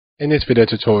In this video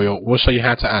tutorial, we'll show you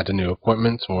how to add a new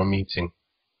appointment or a meeting.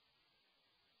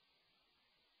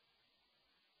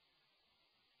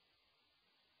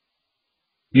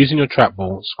 Using your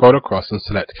trackball, scroll across and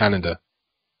select Calendar.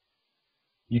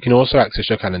 You can also access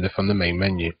your calendar from the main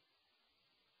menu.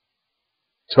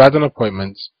 To add an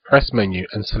appointment, press Menu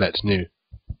and select New.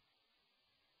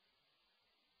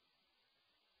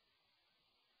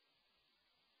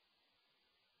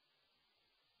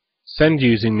 Send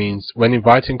using means when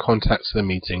inviting contacts to the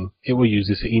meeting, it will use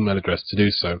this email address to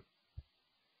do so.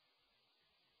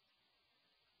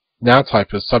 Now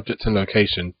type as subject and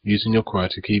location using your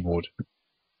QWERTY keyboard.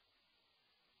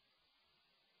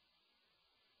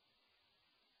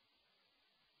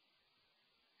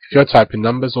 If you are typing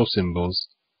numbers or symbols,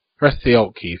 press the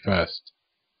Alt key first.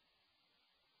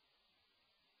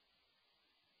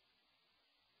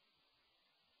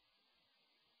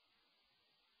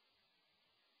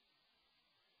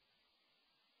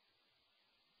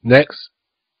 Next,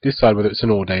 decide whether it's an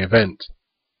all-day event,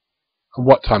 and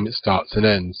what time it starts and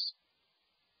ends.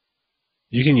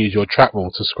 You can use your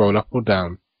trackball to scroll up or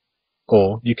down,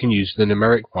 or you can use the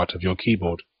numeric part of your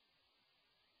keyboard.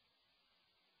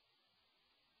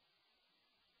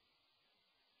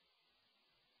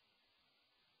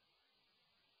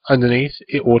 Underneath,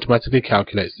 it automatically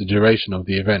calculates the duration of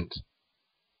the event.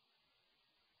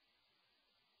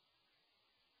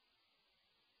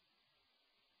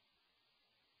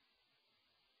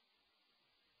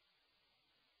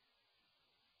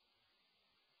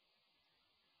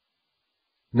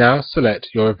 Now select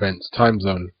your event's time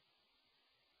zone.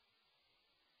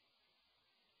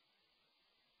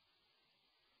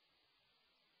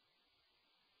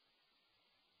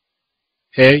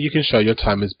 Here you can show your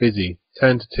time as busy,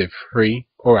 tentative, free,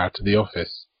 or out of the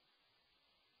office.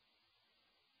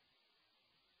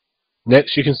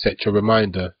 Next you can set your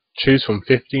reminder. Choose from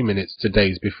 15 minutes to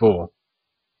days before.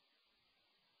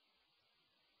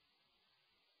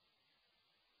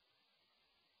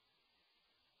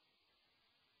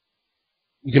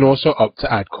 You can also opt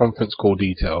to add conference call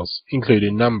details,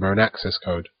 including number and access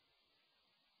code.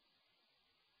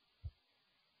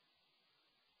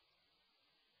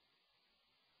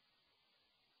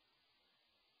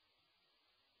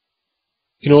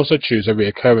 You can also choose a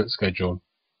reoccurrence schedule,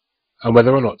 and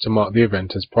whether or not to mark the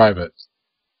event as private.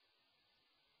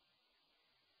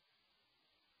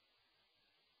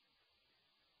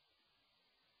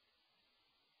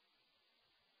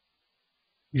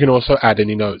 You can also add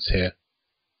any notes here.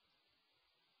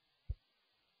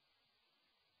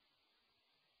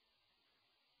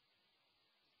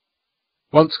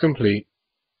 Once complete,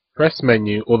 press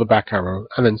Menu or the back arrow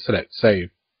and then select Save.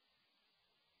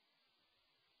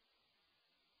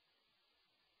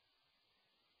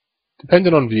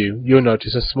 Depending on view, you'll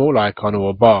notice a small icon or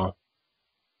a bar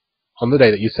on the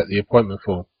day that you set the appointment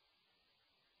for.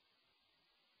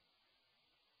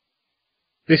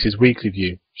 This is weekly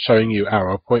view, showing you our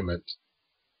appointment.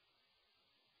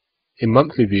 In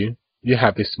monthly view, you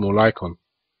have this small icon.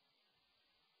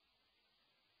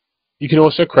 You can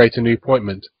also create a new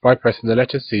appointment by pressing the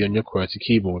letter C on your QWERTY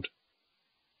keyboard.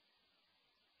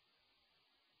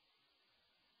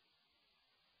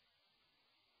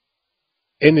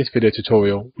 In this video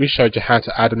tutorial, we showed you how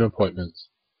to add an appointment.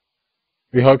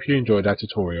 We hope you enjoyed our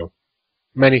tutorial.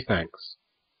 Many thanks.